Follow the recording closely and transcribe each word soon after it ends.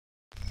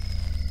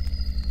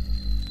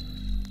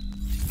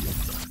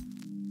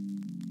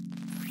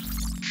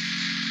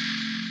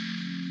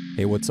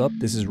Hey, what's up?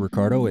 This is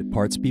Ricardo at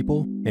Parts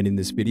People, and in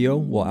this video,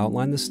 we'll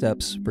outline the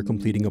steps for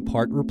completing a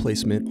part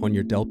replacement on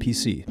your Dell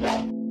PC.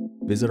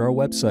 Visit our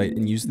website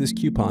and use this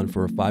coupon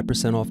for a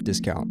 5% off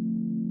discount.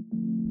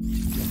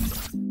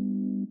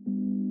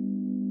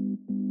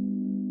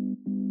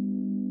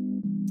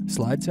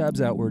 Slide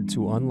tabs outward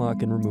to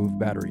unlock and remove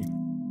battery.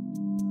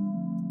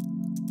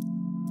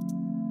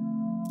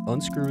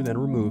 Unscrew, then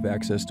remove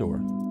access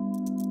door.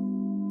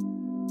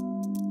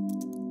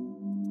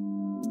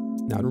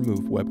 Now to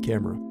remove web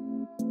camera.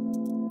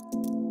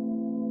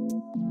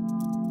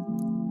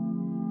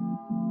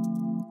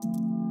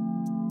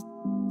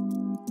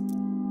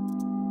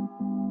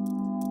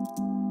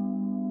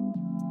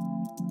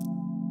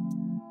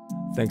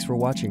 Thanks for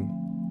watching.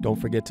 Don't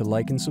forget to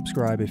like and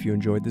subscribe if you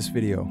enjoyed this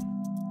video.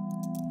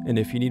 And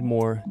if you need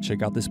more,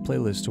 check out this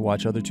playlist to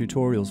watch other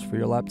tutorials for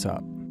your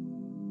laptop.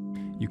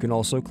 You can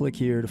also click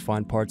here to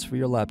find parts for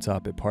your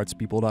laptop at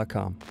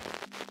partspeople.com.